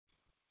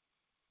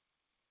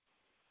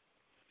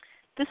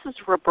This is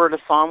Roberta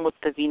Song with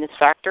the Venus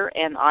Factor,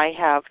 and I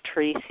have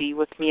Tracy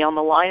with me on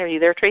the line. Are you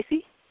there,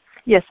 Tracy?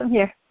 Yes, I'm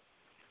here.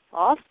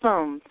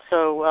 Awesome.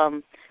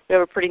 So we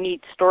have a pretty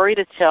neat story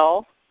to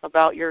tell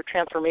about your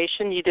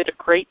transformation. You did a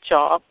great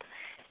job.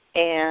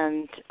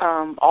 And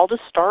I'll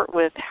just start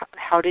with,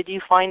 how did you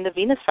find the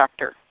Venus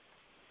Factor?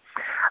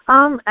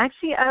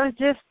 Actually, I was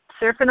just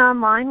surfing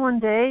online one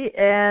day,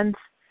 and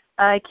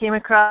I came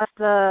across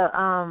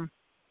I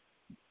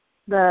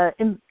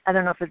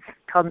don't know if it's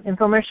called an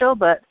infomercial,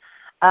 but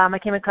I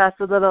came across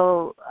a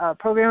little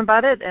program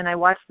about it, and I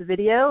watched the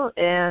video,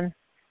 and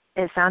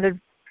it sounded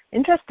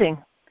interesting.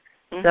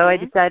 Mm-hmm. So I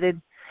decided,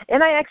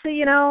 and I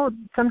actually,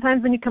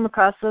 sometimes when you come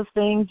across those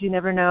things, you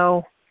never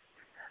know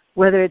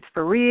whether it's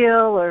for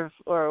real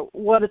or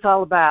what it's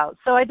all about.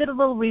 So I did a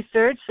little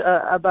research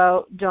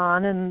about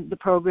John and the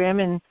program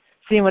and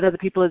seeing what other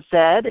people had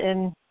said,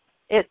 and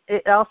it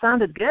all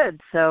sounded good.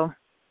 So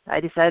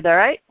I decided, all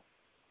right,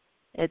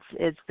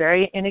 it's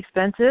very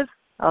inexpensive.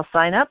 I'll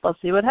sign up. I'll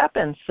see what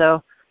happens.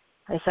 So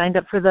I signed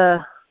up for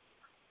the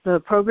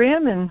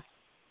program, and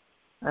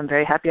I'm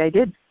very happy I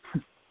did.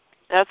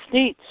 That's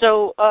neat.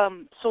 So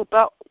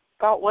about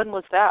when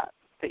was that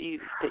you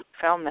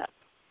found that?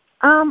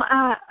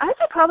 I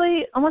think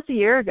probably almost a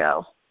year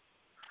ago.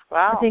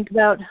 Wow. I think it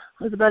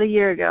was about a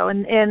year ago,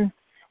 and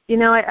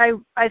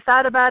I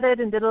thought about it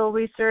and did a little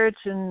research,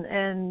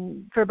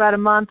 and for about a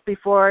month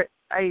before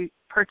I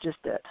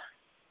purchased it,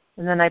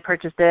 and then I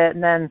purchased it,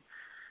 and then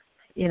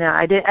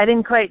I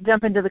didn't quite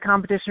jump into the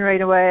competition right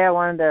away. I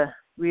wanted to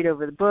read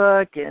over the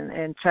book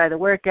and try the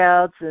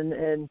workouts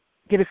and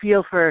get a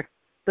feel for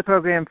the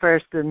program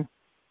first, and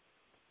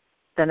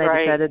then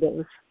I decided it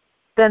was.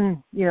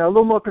 Then, a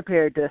little more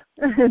prepared to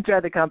try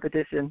the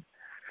competition.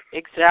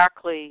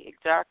 Exactly.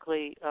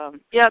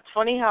 Yeah, it's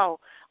funny how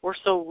we're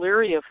so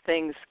leery of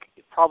things,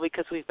 probably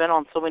because we've been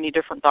on so many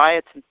different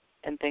diets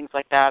and things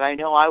like that. I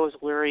know I was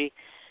leery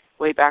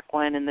way back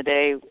when in the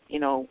day,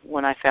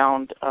 when I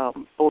found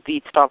both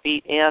Eat, Stop,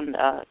 Eat and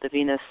the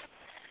Venus,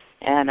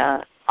 and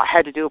I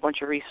had to do a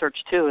bunch of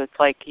research too. It's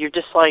like, you're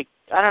just like,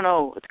 I don't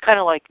know, it's kind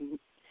of like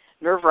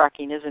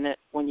nerve-wracking, isn't it,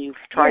 when you've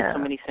tried so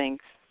many things?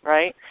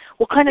 Right?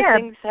 What kind of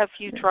things have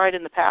you tried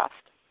in the past?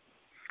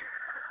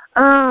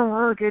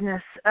 Oh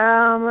goodness.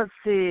 Let's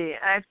see.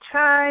 I've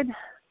tried.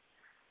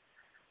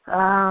 Let's see.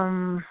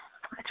 I'm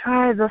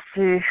trying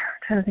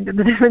to think of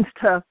the different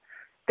stuff.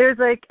 There's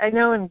I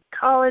know in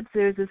college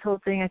there's this whole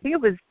thing. I think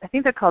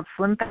they're called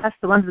Slim Fast,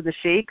 the ones with the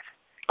shakes.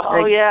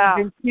 Oh yeah.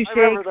 I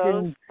remember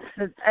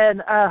those.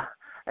 And I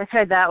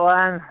tried that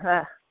one.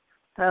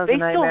 They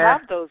still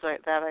have those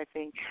like that, I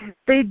think.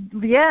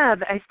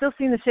 I still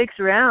see the shakes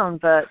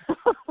around, but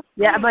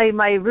yeah,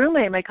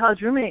 my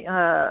college roommate,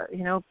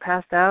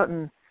 passed out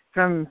and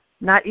from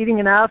not eating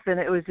enough, and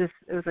it was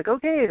like,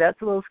 okay,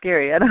 that's a little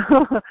scary. I don't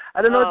know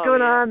what's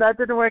going on. That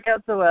didn't work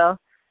out so well.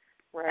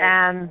 Right.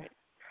 And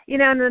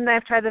and then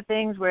I've tried the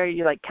things where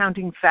you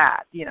counting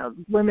fat,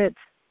 limits.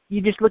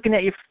 You're just looking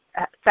at your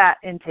fat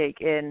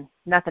intake and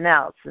nothing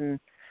else. And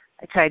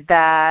I tried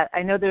that.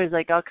 I know there's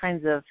all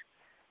kinds of.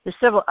 There's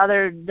several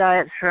other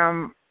diets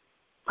from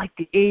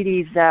the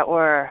 80s that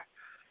were,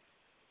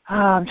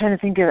 I'm trying to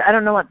think of, I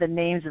don't know what the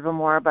names of them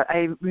were, but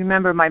I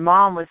remember my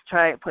mom was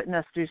putting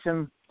us through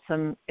some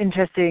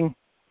interesting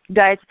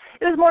diets.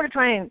 It was more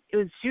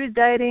she was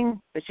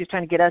dieting, but she was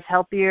trying to get us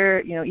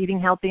healthier,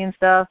 eating healthy and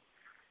stuff.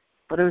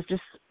 But it was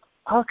just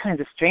all kinds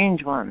of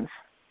strange ones.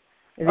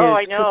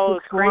 I know.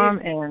 It's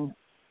crazy. And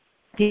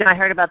I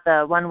heard about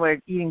the one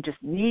where eating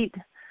just meat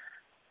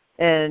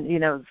and,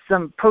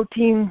 some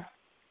protein.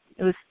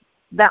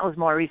 That was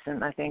more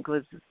recent, I think.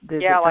 There's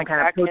some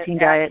kind of protein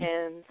diet.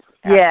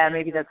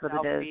 Maybe that's what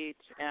it is.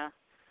 Yeah.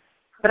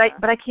 But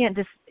I can't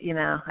just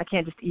I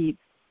can't just eat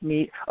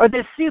meat. Or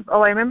the soup.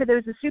 Oh, I remember there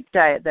was a soup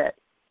diet that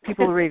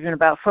people were raving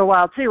about for a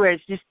while too, where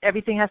it's just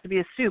everything has to be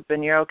a soup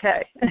and you're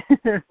okay.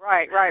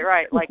 Right.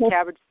 Like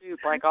cabbage soup.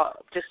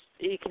 Just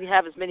you can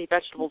have as many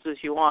vegetables as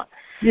you want.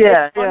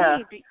 Yeah.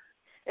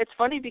 It's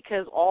funny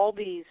because all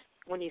these.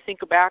 When you think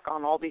back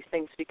on all these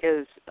things,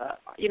 because,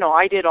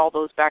 I did all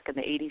those back in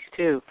the 80s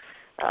too,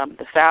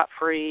 the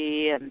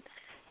fat-free and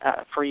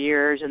for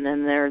years, and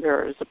then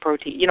there was the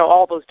protein,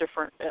 all those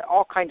different,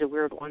 all kinds of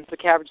weird ones, the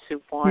cabbage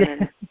soup one,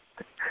 and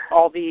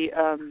all the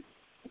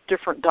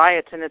different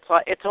diets, and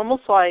it's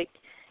almost like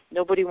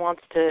nobody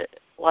wants to,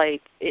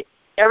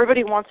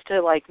 everybody wants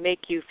to,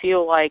 make you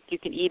feel like you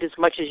can eat as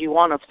much as you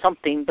want of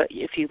something, but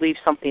if you leave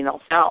something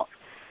else out.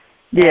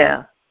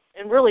 Yeah.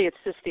 And really, it's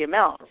just the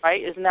amount,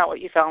 right? Isn't that what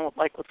you found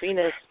with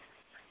Venus?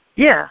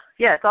 Yeah.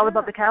 It's all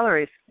about the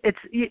calories.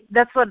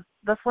 That's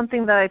one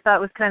thing that I thought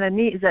was kind of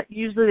neat is that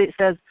usually it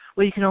says,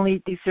 well, you can only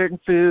eat these certain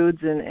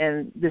foods,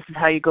 and this is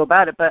how you go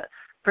about it. But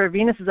for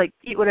Venus, it's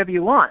eat whatever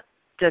you want,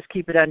 just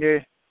keep it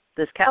under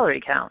this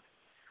calorie count.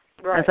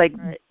 Right.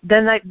 And it's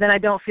then I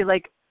don't feel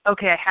like,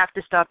 okay, I have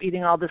to stop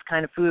eating all this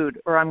kind of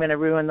food, or I'm going to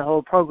ruin the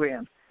whole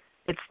program.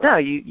 It's no,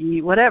 you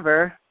eat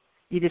whatever.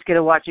 You just got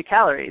to watch your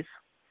calories.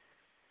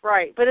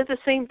 Right, but at the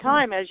same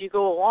time, as you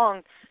go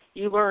along,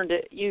 you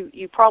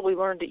probably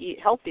learn to eat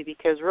healthy,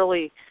 because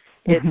really,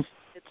 it's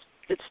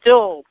it's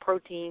still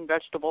protein,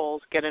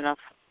 vegetables, get enough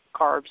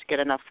carbs, get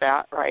enough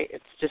fat, right?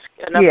 It's just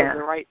enough of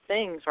the right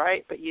things,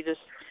 right? But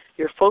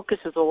your focus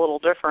is a little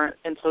different,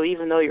 and so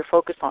even though you're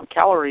focused on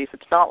calories,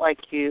 it's not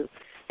like in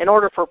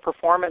order for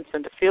performance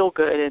and to feel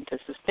good and to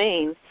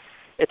sustain,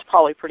 it's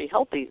probably pretty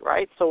healthy,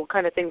 right? So what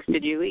kind of things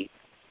did you eat?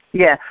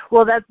 Yeah,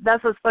 well,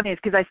 that's what's funny is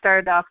because I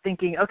started off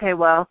thinking, okay,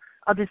 well,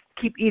 I'll just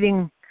keep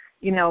eating,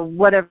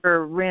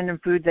 whatever random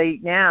foods I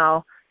eat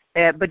now,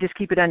 but just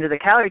keep it under the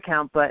calorie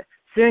count. But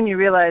soon you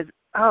realize,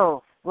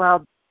 oh,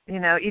 well,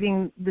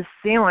 eating this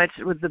sandwich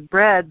with the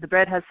bread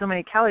has so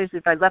many calories.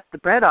 If I left the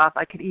bread off,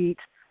 I could eat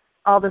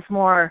all this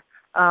more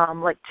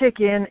like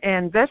chicken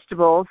and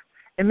vegetables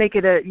and make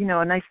it a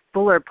nice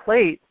fuller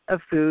plate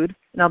of food,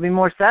 and I'll be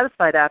more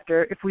satisfied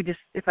after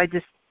if I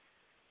just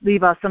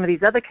leave off some of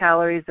these other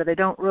calories that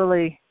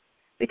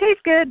they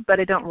taste good, but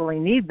I don't really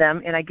need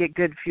them, and I get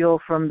good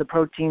fuel from the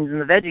proteins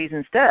and the veggies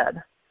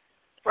instead.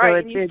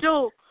 Right,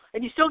 so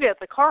and you still get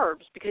the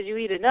carbs because you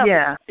eat enough.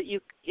 Yeah.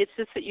 It's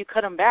just that you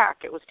cut them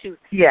back. It was too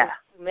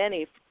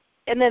many.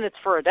 And then it's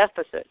for a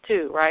deficit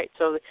too, right?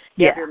 So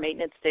you have your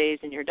maintenance days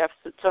and your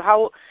deficit. So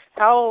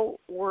how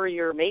were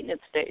your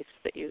maintenance days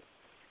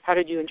how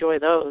did you enjoy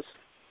those?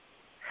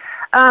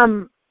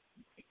 I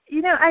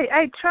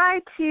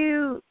tried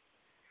to.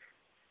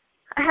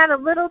 I had a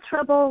little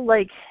trouble,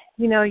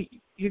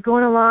 you're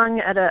going along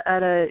at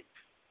a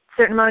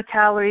certain amount of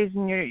calories,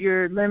 and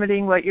you're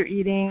limiting what you're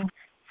eating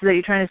so that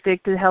you're trying to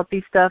stick to the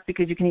healthy stuff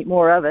because you can eat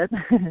more of it.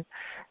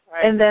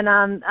 Right. And then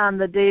on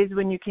the days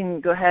when you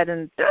can go ahead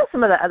and throw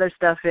some of the other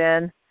stuff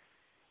in,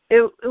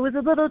 it was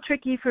a little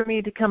tricky for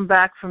me to come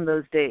back from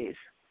those days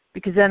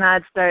because then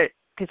I'd start,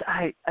 because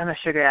I'm a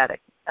sugar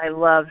addict. I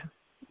love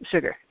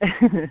sugar,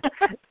 and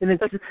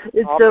it's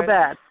so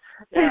bad.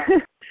 Yeah.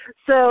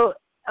 So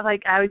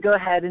I would go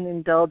ahead and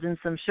indulge in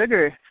some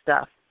sugar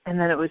stuff, and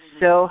then it was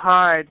so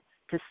hard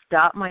to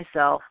stop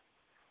myself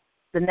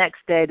the next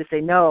day to say,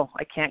 no,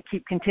 I can't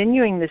keep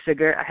continuing the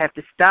sugar. I have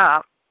to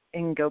stop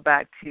and go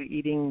back to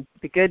eating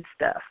the good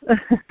stuff.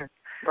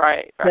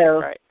 Right.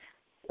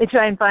 I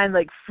try and find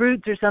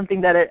fruits or something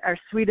that are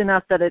sweet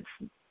enough that it's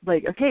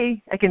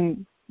okay, I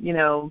can,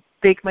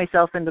 bake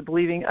myself into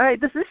believing, all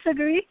right, this is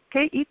sugary.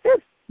 Okay, eat this.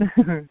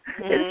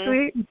 It's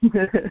sweet.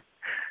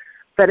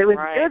 But it was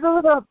a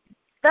little,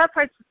 that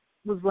part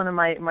was one of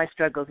my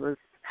struggles, was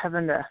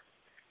having to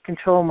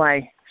control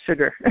my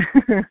sugar.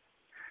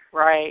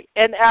 Right.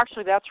 And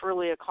actually that's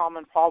really a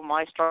common problem.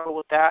 I struggle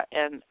with that,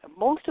 and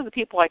most of the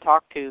people I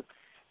talk to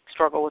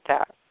struggle with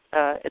that.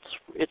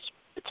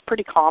 It's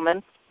pretty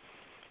common.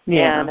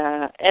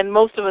 Yeah. And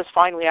most of us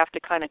find we have to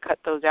kind of cut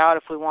those out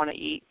if we want to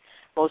eat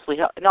mostly,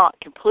 not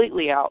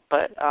completely out,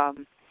 but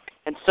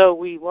and so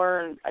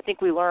I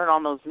think we learn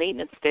on those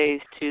maintenance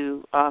days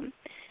to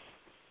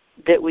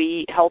that we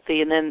eat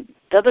healthy. And then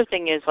the other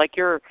thing is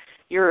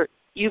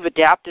you've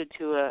adapted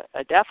to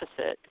a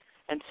deficit,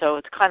 and so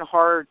it's kind of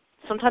hard.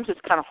 Sometimes it's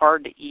kind of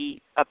hard to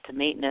eat up to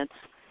maintenance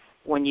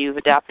when you've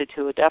adapted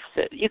to a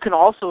deficit. You can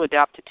also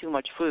adapt to too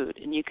much food,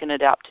 and you can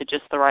adapt to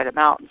just the right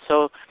amount. And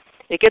so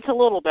it gets a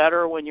little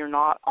better when you're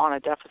not on a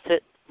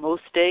deficit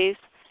most days,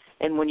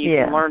 and when you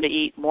can learn to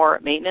eat more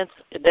at maintenance.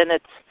 Then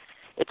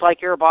it's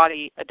like your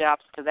body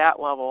adapts to that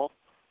level.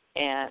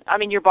 And, I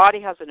mean, your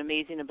body has an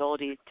amazing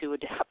ability to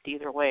adapt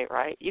either way,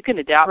 right? You can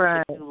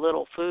adapt to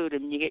little food,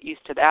 and you get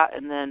used to that,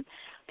 and then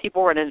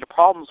people run into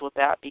problems with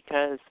that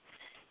because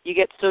you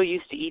get so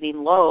used to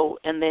eating low,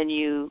 and then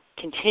you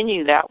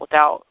continue that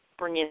without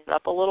bringing it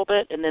up a little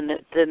bit, and then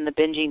the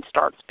binging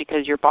starts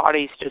because your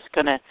body's just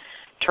going to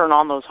turn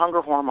on those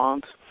hunger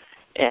hormones,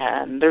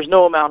 and there's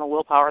no amount of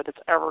willpower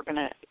that's ever going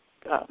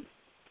to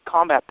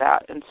combat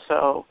that. And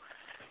so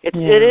it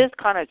is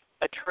kind of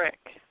a trick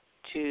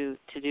to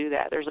do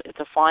that. It's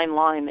a fine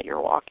line that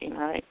you're walking,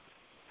 right?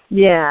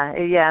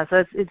 Yeah.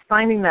 So it's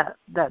finding that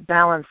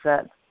balance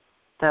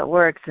that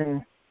works,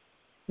 and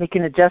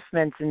making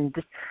adjustments, and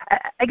just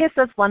I guess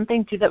that's one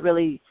thing too that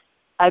really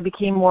I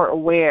became more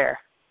aware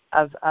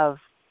of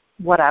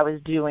what I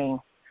was doing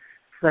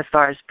as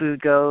far as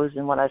food goes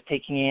and what I was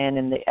taking in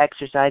and the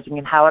exercising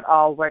and how it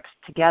all works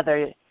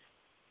together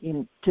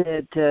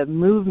to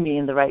move me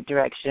in the right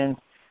direction.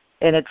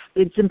 And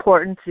it's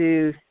important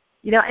to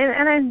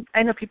and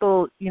I know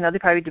people they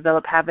probably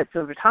develop habits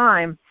over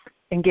time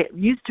and get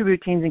used to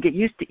routines and get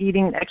used to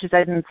eating and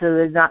exercising, so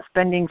they're not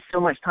spending so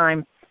much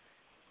time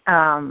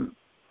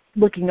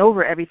looking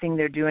over everything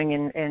they're doing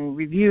and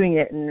reviewing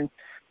it and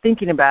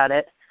thinking about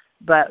it.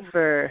 But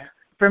for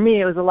me,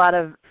 it was a lot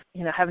of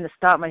having to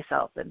stop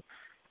myself and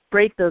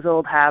break those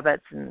old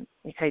habits and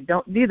okay,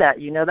 don't do that.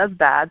 That's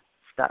bad.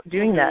 Stop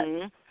doing that.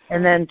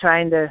 And then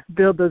trying to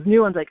build those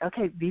new ones. Like,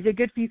 okay, these are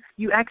good for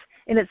you.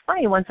 And it's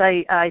funny, once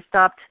I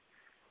stopped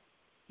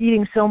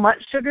eating so much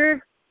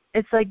sugar,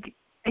 it's like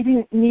I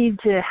didn't need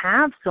to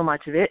have so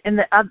much of it.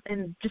 And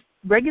and just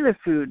regular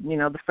food,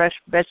 the fresh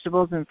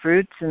vegetables and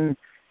fruits and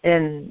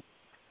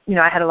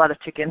I had a lot of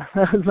chicken.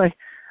 That was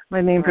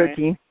my main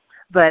protein.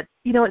 But,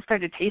 it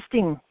started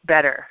tasting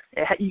better.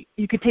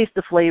 You could taste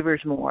the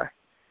flavors more.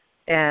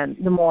 And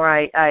the more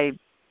I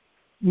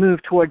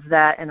move towards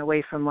that and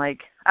away from I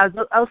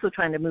was also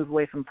trying to move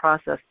away from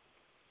processed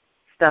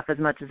stuff as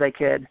much as I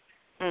could.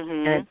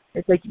 Mm-hmm. And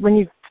it's like when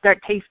you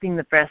start tasting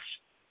the fresh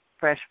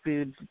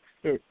foods,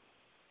 it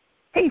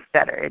tastes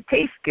better. It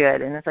tastes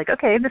good, and it's like,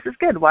 okay, this is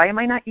good. Why am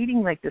I not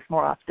eating like this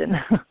more often?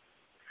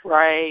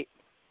 Right.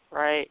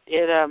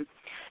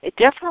 It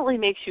definitely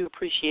makes you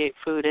appreciate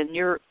food, and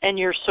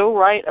you're so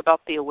right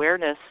about the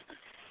awareness.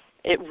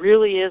 It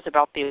really is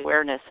about the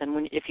awareness,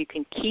 and if you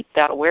can keep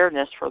that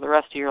awareness for the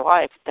rest of your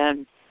life,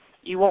 then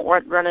you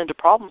won't run into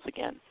problems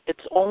again.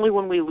 It's only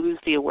when we lose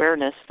the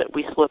awareness that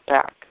we slip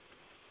back.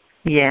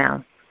 Yeah.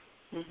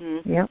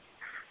 Mhm. Yep.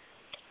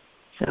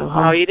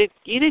 So you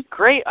did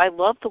great. I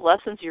love the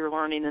lessons you're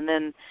learning,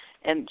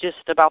 and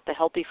just about the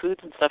healthy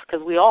foods and stuff,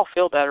 because we all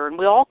feel better, and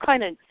we all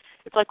kind of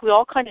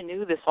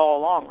knew this all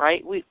along,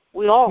 right?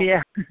 We all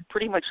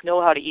pretty much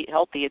know how to eat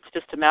healthy. It's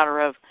just a matter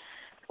of,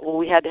 well,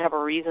 we had to have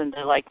a reason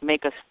to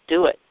make us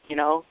do it,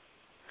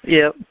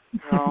 Yep.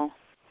 So,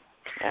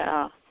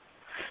 yeah.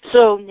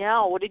 So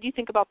now, what did you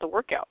think about the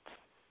workouts?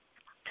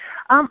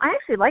 I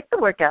actually like the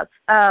workouts.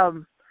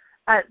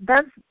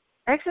 That's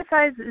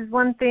exercise is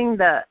one thing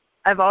that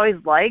I've always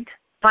liked.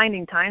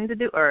 Finding time to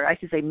do, or I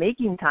should say,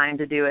 making time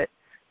to do it,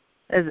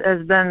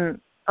 has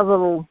been a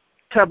little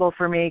trouble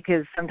for me,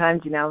 because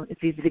sometimes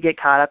it's easy to get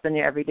caught up in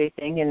your everyday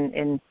thing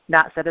and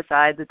not set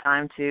aside the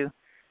time to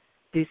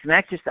do some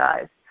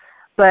exercise.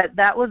 But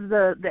that was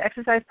the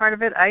exercise part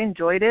of it. I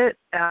enjoyed it.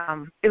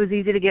 It was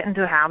easy to get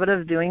into a habit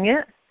of doing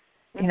it.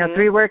 Mm-hmm.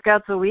 3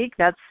 workouts a week,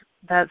 that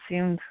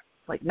seemed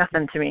like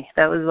nothing to me.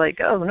 That was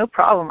like, oh, no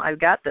problem, I've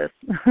got this.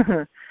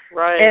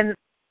 Right.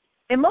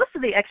 And most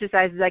of the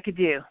exercises I could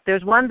do.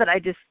 There's one that I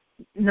just,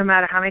 no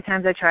matter how many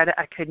times I tried it,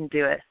 I couldn't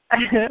do it.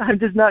 I'm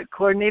just not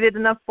coordinated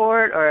enough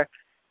for it, or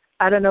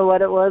I don't know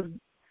what it was,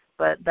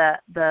 but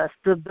the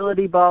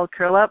stability ball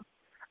curl up,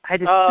 I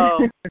just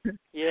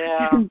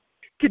yeah.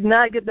 could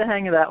not get the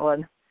hang of that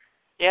one.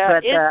 Yeah.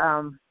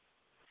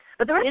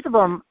 But the rest of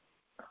them,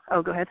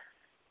 oh, go ahead.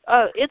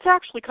 It's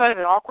actually kind of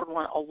an awkward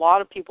one. A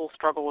lot of people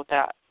struggle with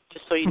that,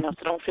 just so you know,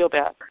 so don't feel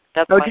bad.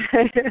 That's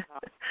okay.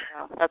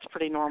 That's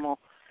pretty normal.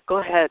 Go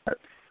ahead.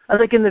 I was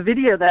like, in the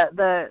video, that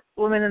the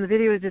woman in the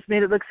video just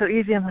made it look so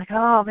easy. I'm like,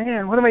 oh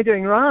man, what am I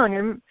doing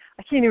wrong?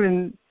 I can't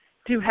even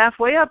do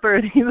halfway up or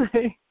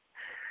anything.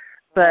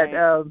 But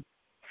Right.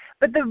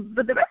 but the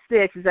rest of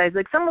the exercise,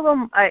 like some of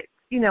them, at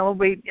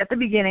the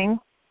beginning,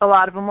 a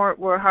lot of them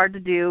were hard to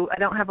do. I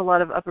don't have a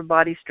lot of upper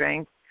body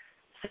strength,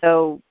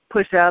 so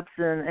push-ups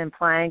and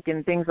plank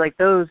and things like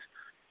those,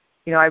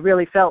 I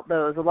really felt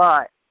those a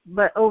lot.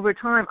 But over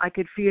time, I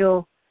could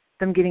feel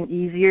them getting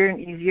easier and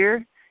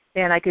easier,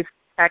 and I could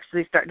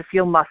actually start to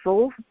feel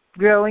muscles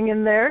growing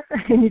in there,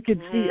 and you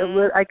could see a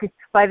little.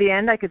 By the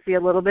end, I could see a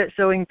little bit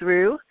showing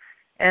through,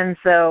 and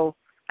so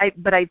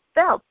I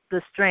felt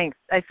the strength.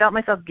 I felt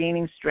myself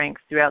gaining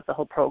strength throughout the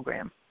whole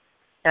program,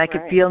 and I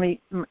could feel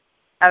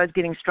I was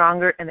getting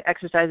stronger, and the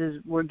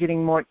exercises were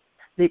getting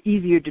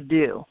easier to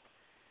do,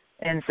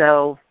 and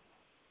so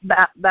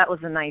that was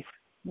a nice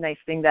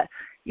thing. That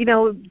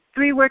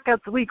 3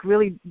 workouts a week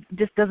really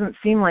just doesn't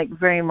seem like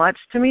very much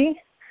to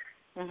me.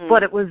 Mm-hmm.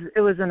 But it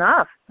was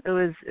enough. It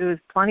was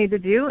plenty to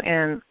do,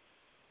 and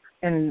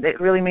it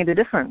really made a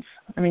difference.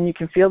 I mean, you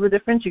can feel the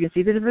difference. You can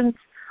see the difference.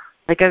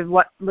 Like I've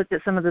looked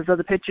at some of those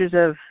other pictures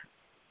of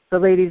the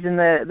ladies in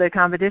the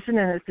competition,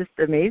 and it's just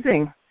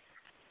amazing.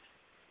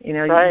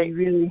 Right.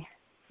 You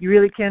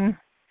really can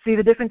see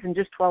the difference in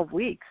just 12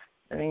 weeks.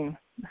 I mean,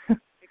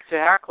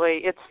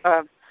 exactly.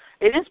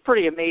 It is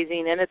pretty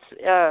amazing, and it's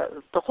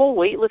the whole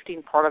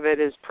weightlifting part of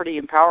it is pretty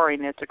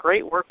empowering. It's a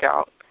great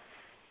workout.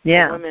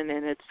 For women,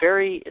 and it's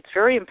very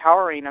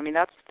empowering. I mean,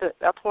 that's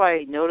what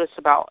I notice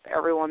about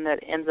everyone that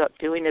ends up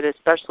doing it,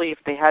 especially if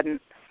they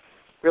hadn't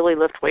really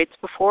lifted weights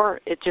before.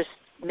 It just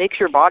makes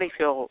your body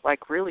feel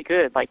like really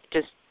good. Like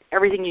just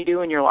everything you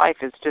do in your life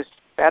is just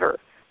better,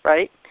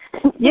 right?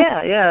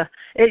 Yeah.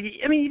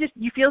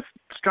 You feel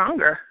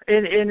stronger,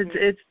 and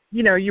it's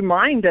your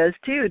mind does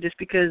too, just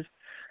because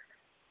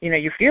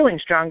you're feeling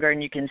stronger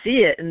and you can see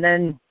it, and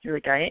then you're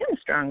like, I am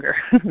stronger.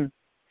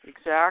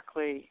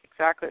 Exactly.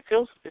 It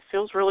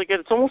feels really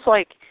good. It's almost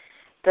like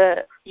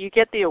you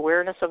get the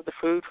awareness of the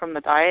food from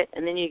the diet,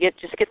 and then you get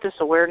this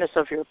awareness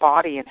of your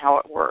body and how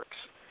it works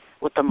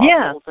with the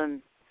muscles,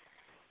 and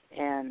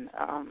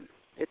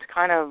it's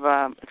kind of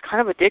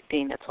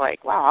addicting. It's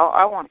like, wow,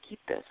 I want to keep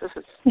this. This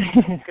is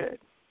good.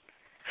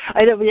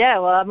 I know. Yeah.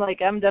 Well,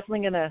 I'm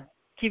definitely gonna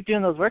keep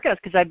doing those workouts,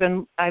 because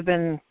I've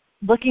been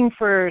looking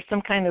for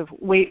some kind of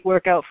weight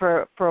workout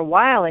for a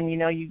while, and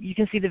you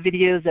can see the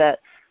videos at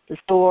the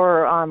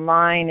store or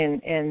online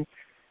and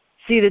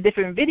see the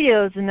different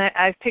videos, and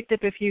I've picked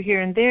up a few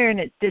here and there, and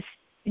it just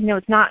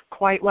it's not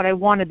quite what I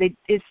wanted.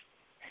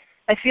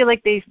 I feel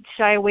like they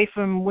shy away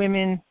from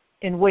women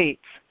in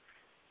weights,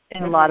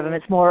 and a lot of them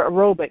it's more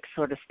aerobic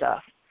sort of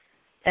stuff.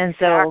 And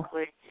so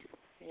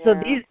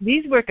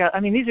these workouts, I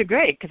mean, these are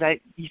great, because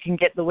you can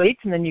get the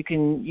weights, and then you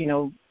can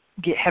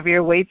get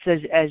heavier weights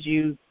as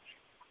you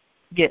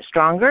get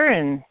stronger,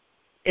 and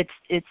it's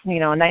a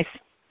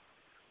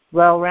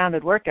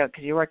well-rounded workout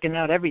because you're working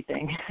out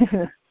everything.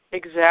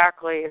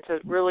 Exactly. It's a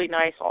really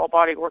nice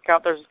all-body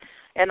workout.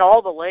 And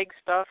all the leg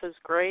stuff is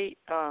great.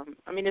 I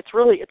mean, it's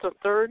a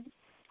third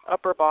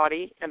upper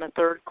body and a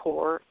third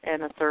core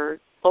and a third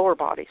lower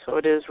body. So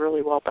it is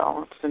really well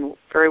balanced and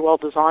very well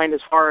designed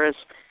as far as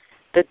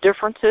the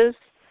differences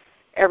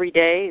every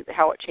day,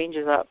 how it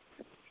changes up.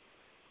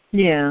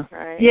 Yeah.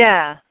 Right.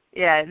 Yeah.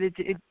 Yeah.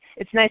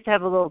 It's nice to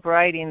have a little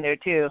variety in there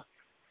too.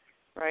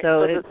 Right.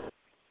 So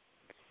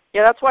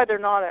yeah, that's why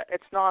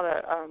it's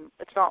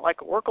not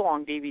like a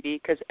work-along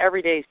DVD, because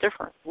every day is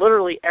different.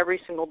 Literally every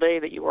single day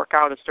that you work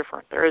out is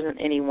different. There isn't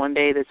any one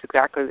day that's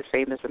exactly the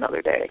same as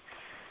another day.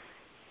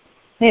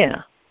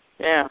 Yeah.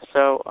 Yeah,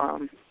 so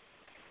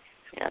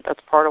yeah,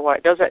 that's part of why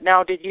it does that.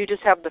 Now, did you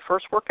just have the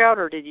first workout,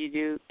 or did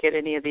you get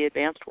any of the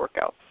advanced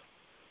workouts?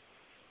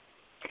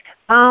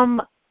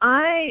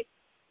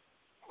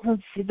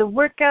 Let's see, the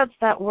workouts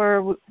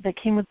that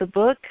came with the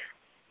book.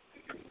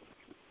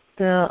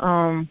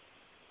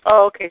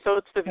 Oh, okay. So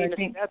it's the Venus.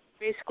 That's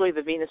basically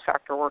the Venus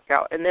Factor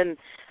workout, and then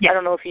I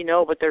don't know if you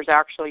know, but there's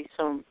actually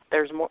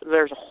there's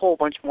a whole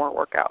bunch more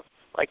workouts.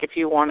 Like if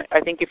you want, I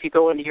think if you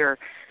go into your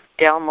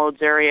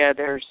downloads area,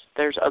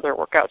 there's other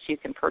workouts you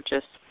can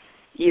purchase,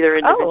 either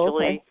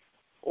individually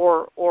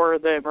or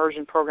the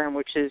immersion program,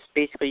 which is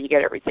basically you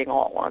get everything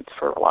all at once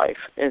for life,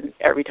 and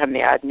every time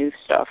they add new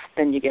stuff,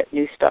 then you get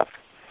new stuff.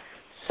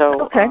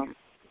 So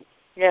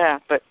yeah,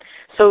 but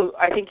so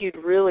I think you'd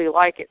really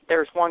like it.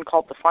 There's one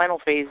called the Final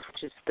Phase,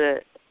 which is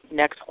the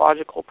next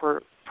logical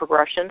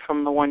progression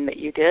from the one that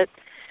you did,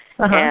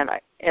 and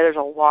there's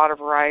a lot of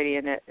variety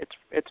in it.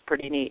 It's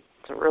pretty neat.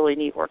 It's a really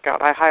neat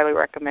workout. I highly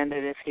recommend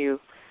it if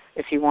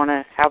you want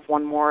to have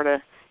one more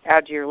to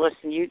add to your list.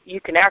 And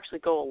you can actually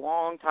go a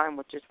long time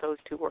with just those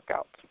two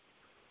workouts.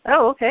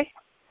 Oh, okay.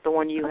 The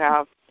one you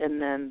have,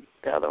 and then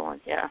the other one.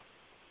 Yeah,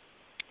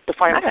 the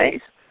Final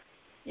Phase.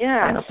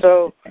 Yeah.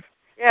 So.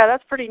 Yeah,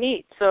 that's pretty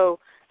neat. So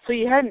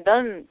you hadn't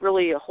done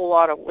really a whole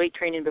lot of weight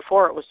training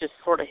before. It was just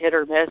sort of hit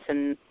or miss,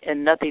 and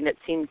nothing that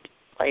seemed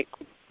like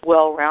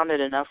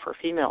well-rounded enough for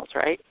females,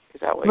 right?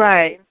 Is that what you're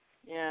saying?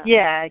 Yeah.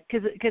 Yeah,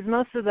 because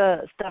most of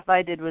the stuff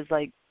I did was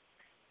like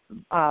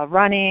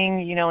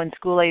running. You know, in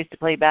school I used to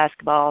play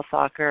basketball,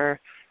 soccer,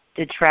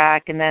 did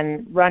track, and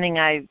then running.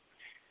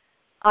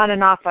 On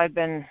and off I've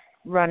been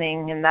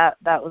running, and that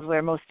was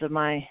where most of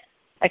my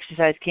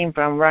exercise came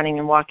from, running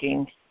and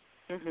walking.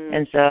 Mm-hmm.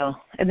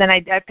 And then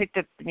I picked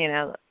up,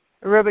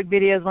 aerobic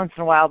videos once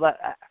in a while, but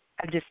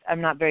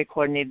I'm not very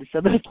coordinated,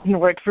 so those didn't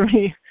work for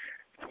me.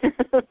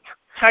 It's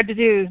hard to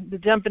do the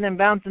jumping and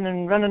bouncing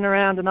and running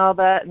around and all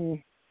that,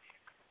 and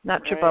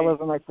not trip all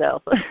over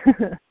myself.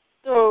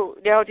 So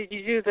now, did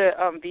you do the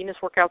Venus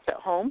workouts at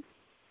home?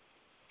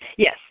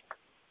 Yes.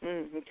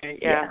 Okay.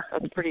 Yeah,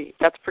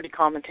 that's pretty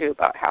common too.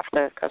 About half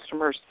the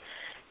customers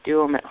do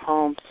them at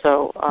home.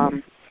 So,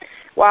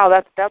 wow,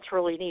 that's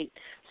really neat.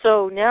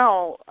 So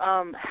now,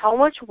 how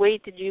much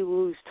weight did you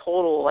lose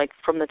total, like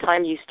from the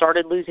time you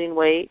started losing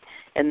weight,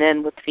 and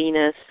then with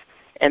Venus,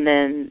 and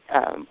then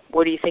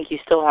what do you think you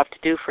still have to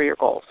do for your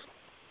goals?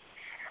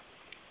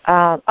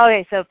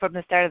 Okay, so from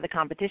the start of the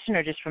competition,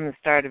 or just from the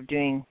start of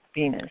doing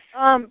Venus?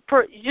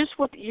 Just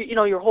with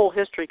your whole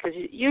history, because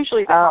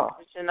usually the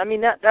competition. I mean,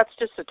 that's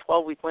just a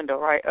 12-week window,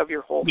 right, of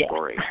your whole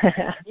story.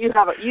 You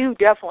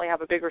definitely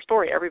have a bigger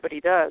story. Everybody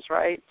does,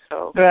 right?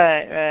 So.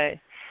 Right.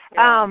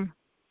 Yeah.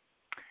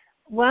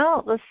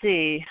 Well, let's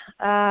see.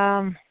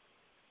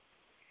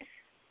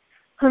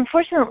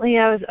 Unfortunately,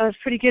 I was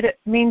pretty good at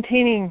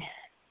maintaining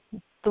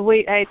the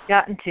weight I had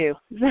gotten to.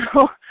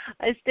 So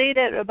I stayed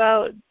at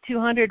about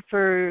 200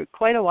 for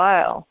quite a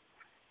while.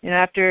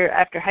 After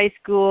high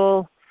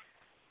school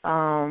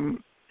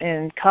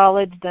and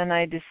college, then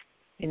I just,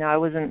 I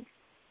wasn't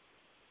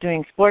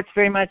doing sports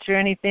very much or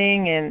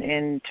anything,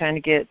 and trying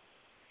to get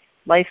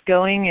life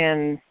going,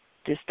 and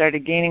just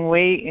started gaining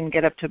weight and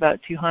get up to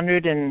about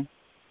 200, and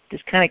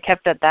just kind of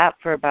kept at that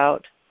for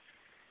about,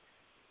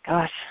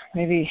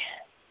 maybe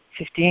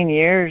 15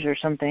 years or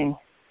something.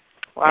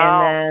 Wow.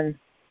 And then,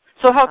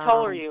 so how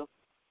tall are you?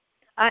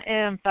 I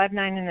am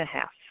 5'9.5".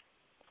 5'9.5".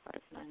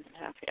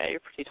 Yeah,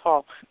 you're pretty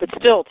tall, but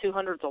still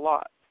 200's a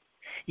lot.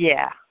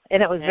 Yeah,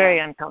 and it was very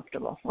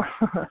uncomfortable.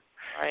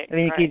 Right. I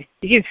mean,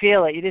 you can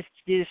feel it. You just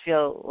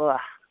feel,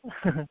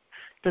 it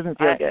doesn't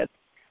feel good.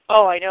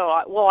 Oh, I know.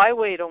 I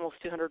weighed almost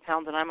 200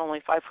 pounds, and I'm only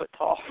 5 foot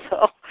tall,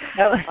 so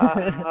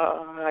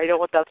I know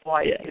what that's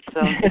like. Yeah.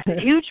 It's a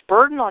huge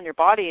burden on your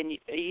body, and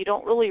you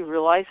don't really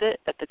realize it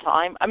at the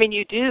time. I mean,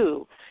 you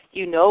do.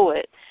 You know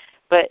it,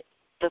 but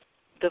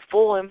the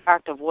full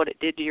impact of what it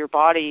did to your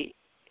body,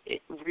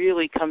 it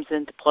really comes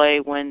into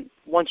play once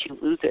you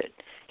lose it.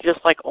 You're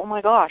just like, oh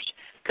my gosh.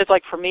 Because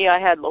like for me, I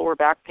had lower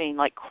back pain,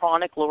 like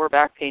chronic lower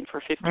back pain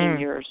for 15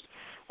 years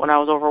when I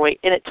was overweight,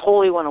 and it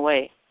totally went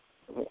away.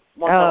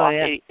 Once I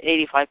lost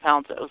 85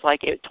 pounds, it was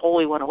like it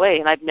totally went away,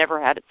 and I've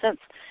never had it since.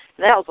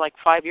 And that was like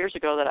 5 years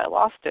ago that I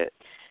lost it.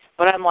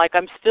 But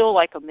I'm still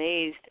like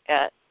amazed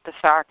at the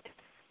fact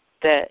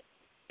that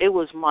it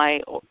was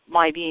my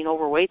being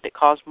overweight that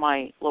caused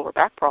my lower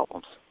back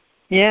problems.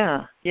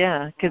 Yeah,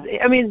 yeah. Because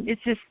I mean,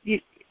 it's just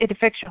it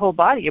affects your whole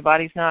body. Your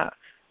body's not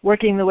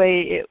working the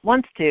way it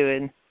wants to,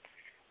 and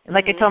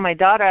like I told my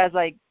daughter, I was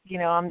like,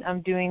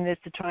 I'm doing this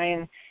to try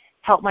and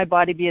help my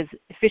body be as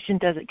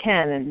efficient as it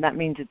can, and that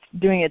means it's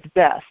doing its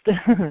best.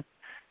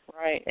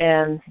 Right.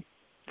 And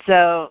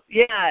so,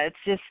 yeah, it's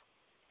just,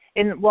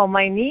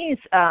 my knees,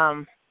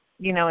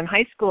 in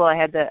high school I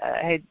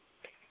had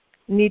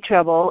knee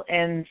trouble,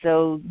 and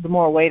so the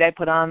more weight I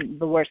put on,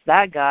 the worse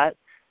that got.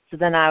 So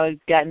then I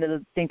got into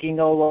the thinking,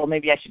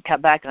 maybe I should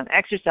cut back on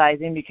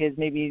exercising because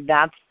maybe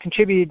that's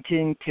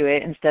contributing to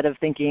it, instead of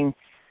thinking,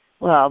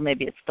 well,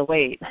 maybe it's the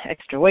weight,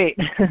 extra weight.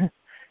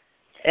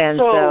 And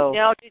so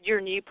now did your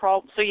knee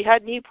problem, so you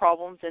had knee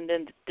problems, and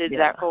then did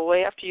that go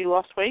away after you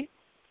lost weight?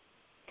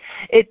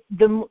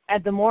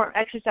 The more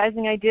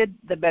exercising I did,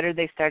 the better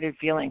they started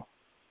feeling.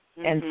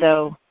 And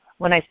so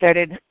when I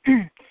started,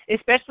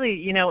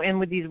 especially, and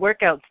with these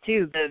workouts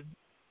too,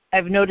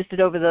 I've noticed it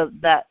over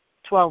that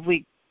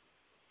 12-week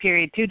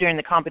period too during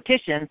the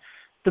competition,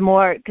 the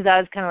more, because I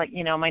was kind of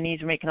like, my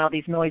knees were making all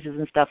these noises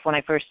and stuff when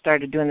I first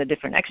started doing the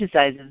different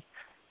exercises.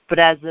 But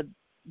as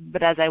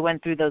I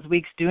went through those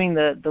weeks doing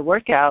the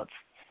workouts,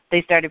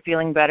 they started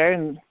feeling better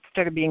and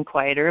started being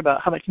quieter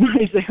about how much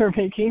noise they were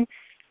making.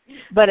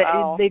 But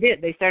they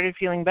did. They started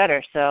feeling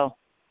better. So,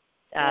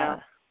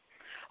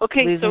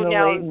 okay. Losing So the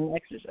now, weight and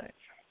exercise.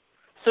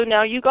 So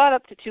now you got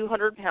up to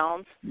 200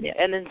 pounds. Yeah.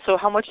 And then, so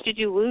how much did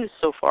you lose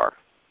so far?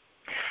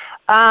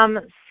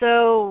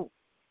 So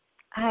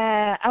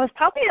I was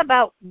probably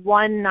about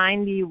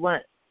 190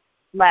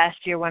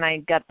 last year when I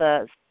got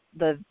the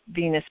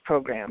Venus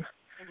program.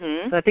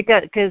 So I think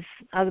that, because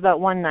I was about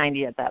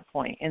 190 at that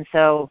point. And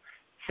so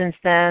since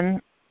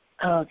then,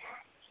 I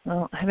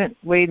haven't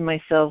weighed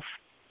myself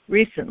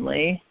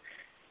recently,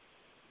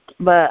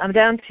 but I'm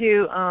down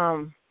to,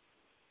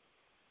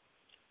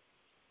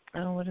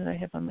 what did I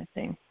have on my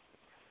thing?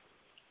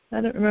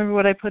 I don't remember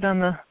what I put on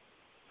the.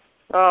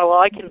 Oh, well,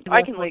 I can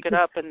look it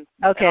up and.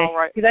 Okay.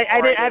 Because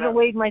I haven't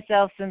weighed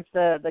myself since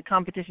the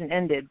competition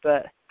ended,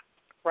 but.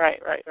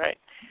 Right. So.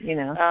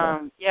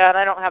 Yeah, and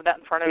I don't have that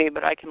in front of me,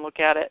 but I can look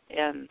at it,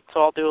 and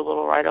so I'll do a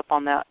little write-up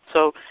on that.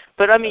 So,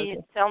 but I mean,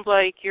 It sounds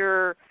like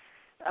you're,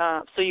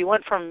 so you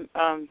went from,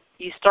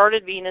 you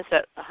started Venus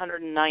at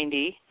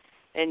 190,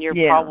 and you're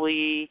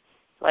probably,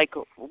 like,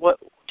 what,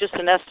 just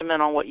an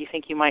estimate on what you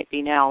think you might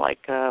be now,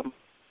 like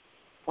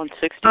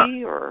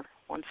 160 or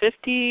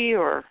 150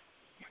 or?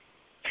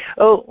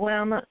 Oh,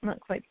 well, not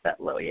quite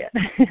that low yet.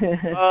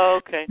 Oh,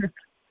 okay.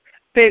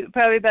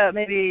 Probably about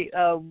maybe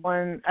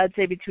I'd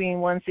say between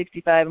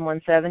 165 and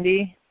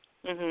 170.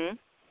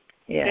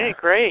 Yeah. Okay,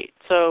 great.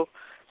 So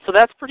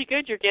that's pretty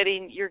good. You're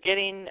getting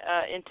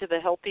into the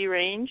healthy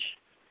range,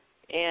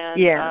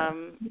 and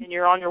and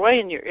you're on your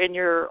way. And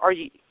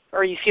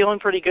are you feeling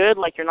pretty good?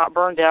 Like you're not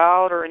burned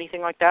out or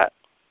anything like that?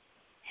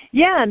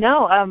 Yeah.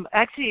 No.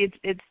 Actually,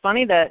 it's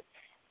funny that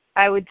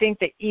I would think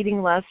that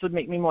eating less would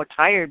make me more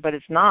tired, but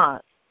it's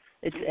not.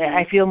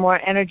 I feel more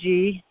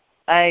energy.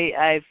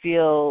 I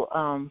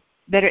feel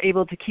better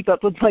able to keep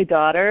up with my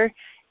daughter,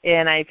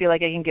 and I feel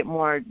like I can get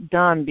more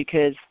done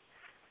because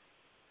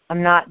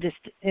I'm not just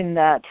in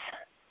that,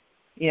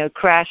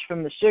 crash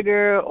from the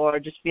sugar or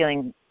just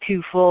feeling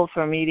too full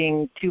from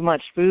eating too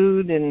much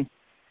food, and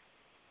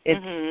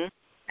it's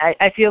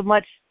I feel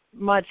much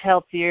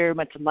healthier,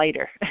 much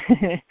lighter.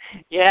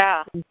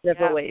 Yeah. In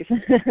several ways.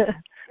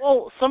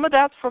 Well, some of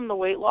that's from the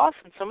weight loss,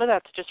 and some of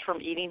that's just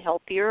from eating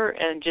healthier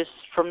and just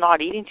from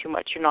not eating too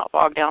much. You're not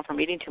bogged down from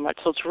eating too much.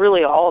 So it's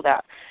really all of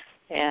that.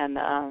 And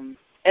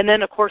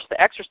then, of course, the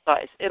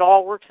exercise. It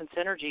all works in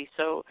synergy.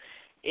 So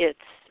it's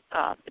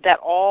that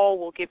all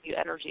will give you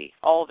energy,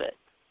 all of it.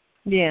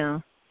 Yeah.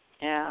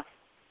 Yeah.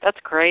 That's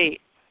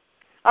great.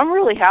 I'm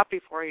really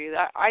happy for you.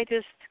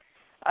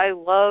 I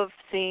love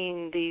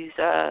seeing these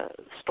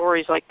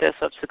stories like this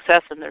of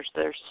success, and there's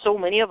so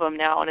many of them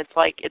now, and it's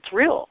like it's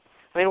real.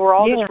 I mean, we're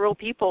all just real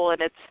people, and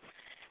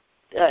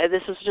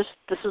this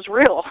is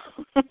real.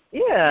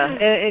 Yeah,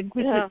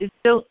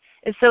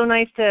 it's so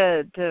nice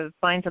to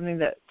find something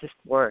that just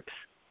works.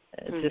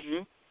 It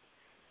just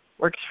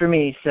works for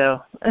me,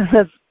 so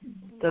that's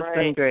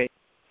been great.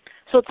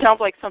 So it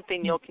sounds like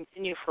something you'll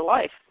continue for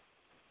life.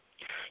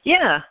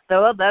 Yeah,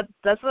 well,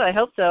 that's what I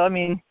hope so. I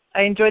mean,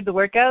 I enjoyed the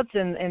workouts,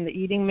 and the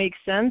eating makes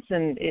sense,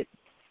 and it,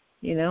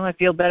 I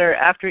feel better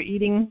after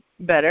eating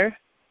better,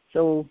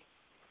 so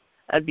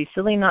I'd be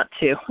silly not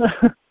to.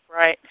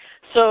 Right.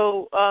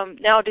 So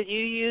now, did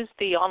you use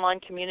the online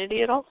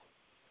community at all?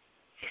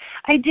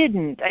 I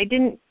didn't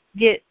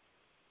get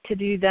to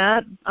do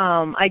that.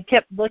 I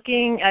kept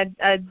looking.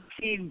 I'd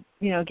see,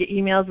 get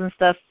emails and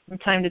stuff from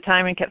time to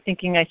time, and kept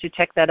thinking I should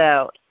check that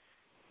out,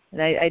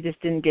 and I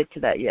just didn't get to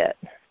that yet.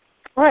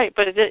 Right,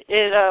 but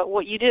it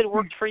what you did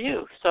worked for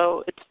you.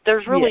 So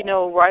there's really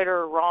no right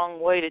or wrong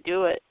way to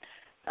do it.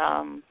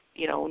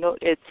 No,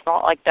 it's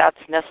not like that's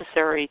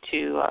necessary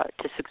to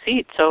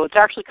succeed. So it's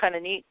actually kind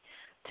of neat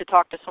to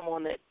talk to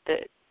someone that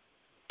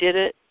did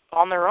it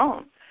on their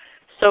own.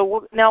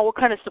 So now, what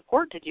kind of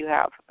support did you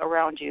have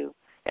around you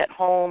at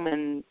home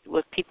and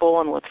with people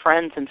and with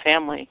friends and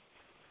family?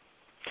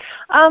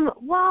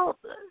 Well,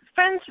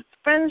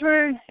 friends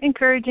were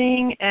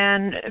encouraging,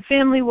 and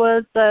family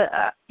was, but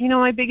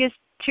my biggest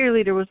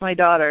cheerleader was my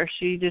daughter.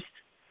 She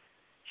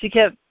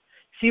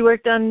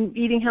worked on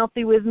eating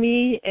healthy with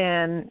me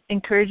and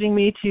encouraging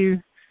me to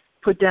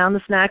put down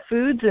the snack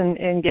foods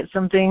and get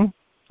something,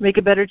 make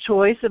a better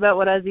choice about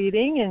what I was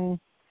eating.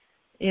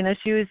 And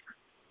she was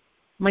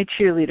my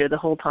cheerleader the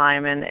whole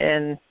time,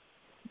 and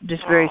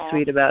just very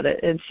sweet about it.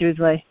 And she was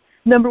my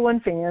number one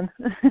fan.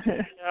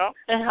 Yeah.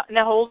 And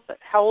now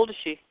how old is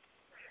she?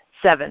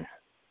 7.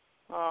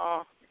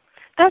 Oh,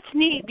 that's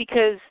neat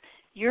because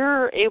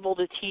you're able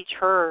to teach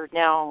her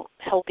now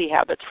healthy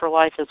habits for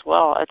life as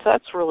well.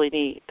 That's really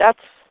neat. That's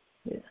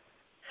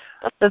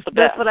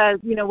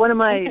what one of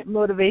my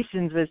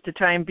motivations was to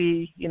try and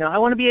be, I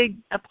want to be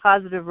a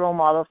positive role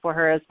model for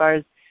her as far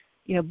as,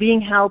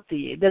 being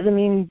healthy. It doesn't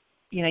mean,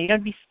 you don't have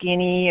to be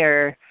skinny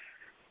or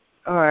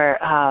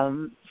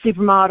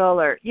supermodel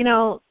or,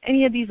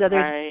 any of these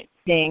other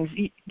things.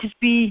 Just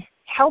be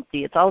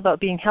healthy. It's all about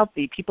being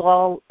healthy. People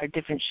all are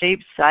different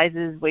shapes,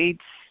 sizes,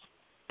 weights,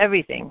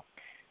 everything.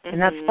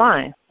 And that's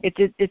fine. It's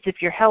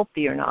if you're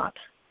healthy or not.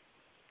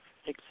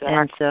 Exactly.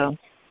 And so,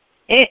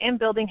 and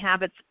building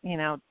habits,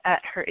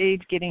 at her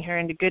age, getting her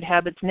into good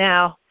habits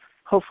now,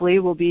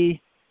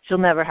 hopefully she'll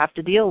never have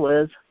to deal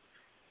with,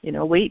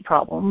 weight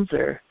problems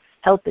or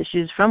health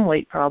issues from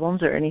weight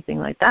problems or anything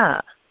like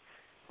that.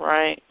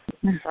 Right.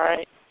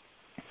 Right.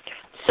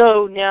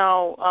 So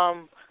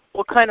now,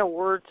 what kind of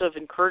words of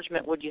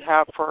encouragement would you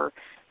have for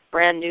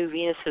brand new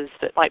Venuses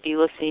that might be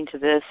listening to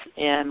this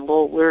and a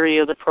little weary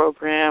of the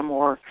program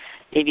or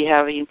maybe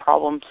having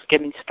problems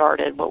getting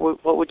started?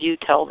 What would you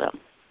tell them?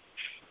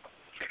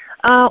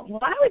 Well,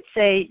 I would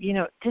say,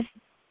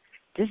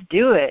 just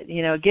do it.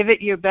 Give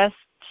it your best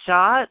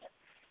shot.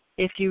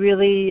 If you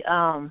really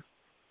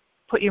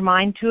put your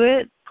mind to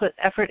it, put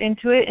effort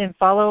into it, and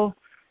follow,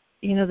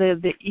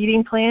 the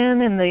eating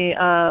plan and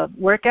the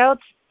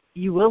workouts,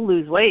 you will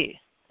lose weight.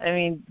 I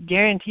mean,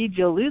 guaranteed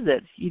you'll lose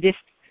it. You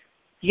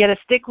got to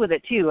stick with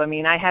it too. I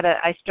mean,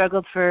 I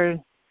struggled for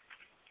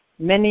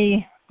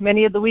many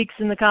of the weeks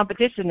in the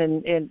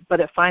competition, but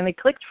it finally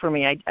clicked for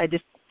me. I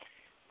just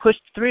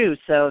pushed through.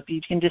 So if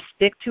you can just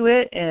stick to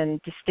it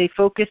and just stay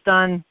focused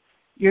on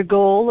your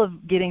goal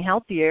of getting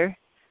healthier,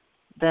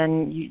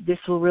 then this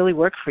will really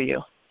work for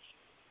you.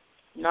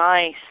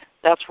 Nice.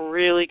 That's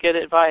really good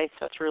advice.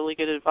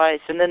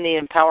 And then the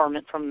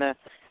empowerment from the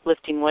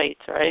lifting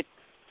weights, right?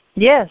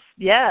 Yes,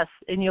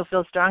 and you'll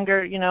feel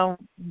stronger,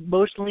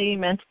 emotionally,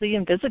 mentally,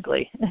 and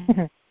physically.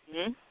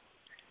 Mm-hmm.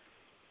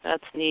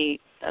 That's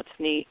neat.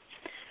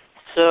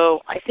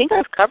 So I think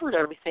I've covered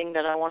everything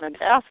that I wanted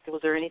to ask.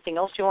 Was there anything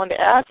else you wanted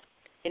to add?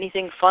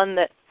 Anything fun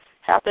that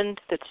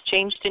happened that's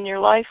changed in your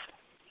life?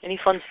 Any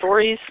fun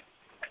stories?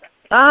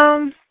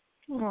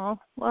 Well,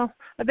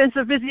 I've been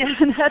so busy I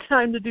haven't had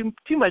time to do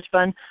too much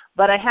fun,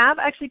 but I have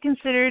actually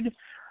considered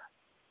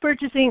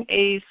purchasing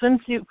a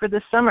swimsuit for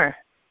this summer,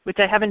 which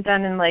I haven't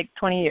done in like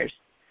 20 years.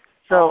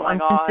 So I'm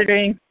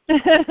considering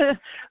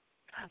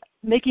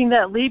making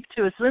that leap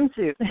to a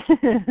swimsuit.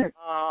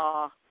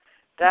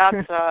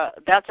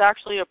 That's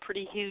actually a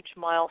pretty huge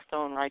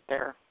milestone right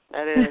there.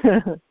 That is.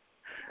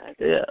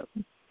 Yeah.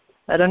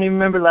 I don't even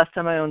remember last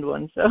time I owned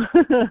one. So.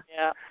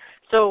 Yeah.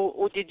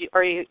 So do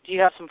you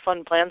have some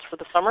fun plans for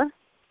the summer?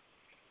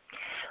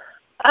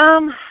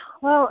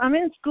 Well, I'm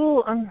in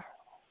school. I'm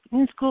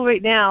in school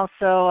right now,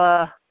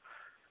 so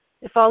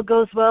if all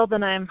goes well,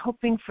 then I'm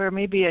hoping for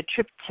maybe a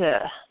trip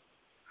to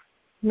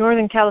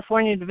Northern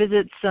California to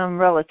visit some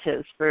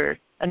relatives for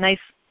a nice,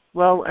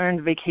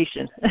 well-earned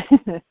vacation.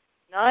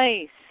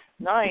 Nice.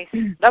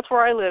 That's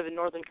where I live in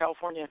Northern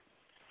California.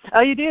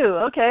 Oh, you do?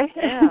 Okay.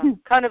 Yeah,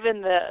 kind of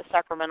in the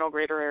Sacramento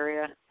greater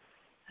area.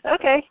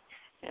 Okay.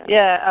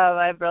 Yeah,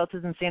 I have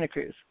relatives in Santa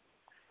Cruz.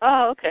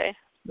 Oh, okay.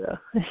 So.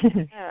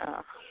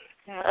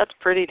 Yeah, that's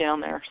pretty down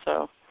there.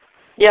 So,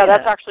 yeah,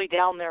 that's actually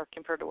down there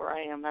compared to where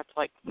I am. That's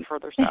like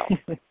further south.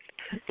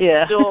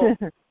 Yeah.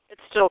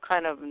 It's still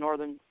kind of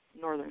Northern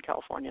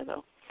California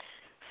though.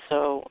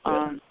 So,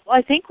 well,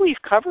 I think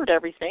we've covered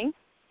everything.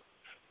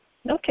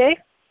 Okay.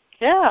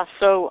 Yeah,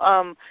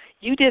 so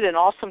you did an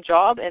awesome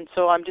job, and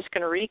so I'm just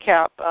going to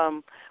recap.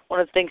 One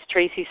of the things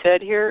Tracy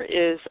said here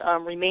is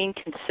remain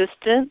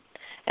consistent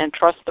and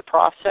trust the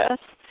process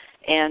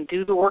and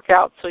do the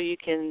workout so you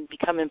can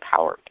become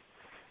empowered.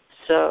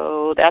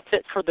 So that's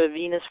it for the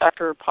Venus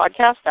Factor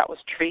podcast. That was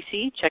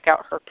Tracy. Check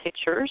out her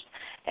pictures,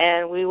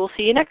 and we will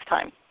see you next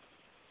time.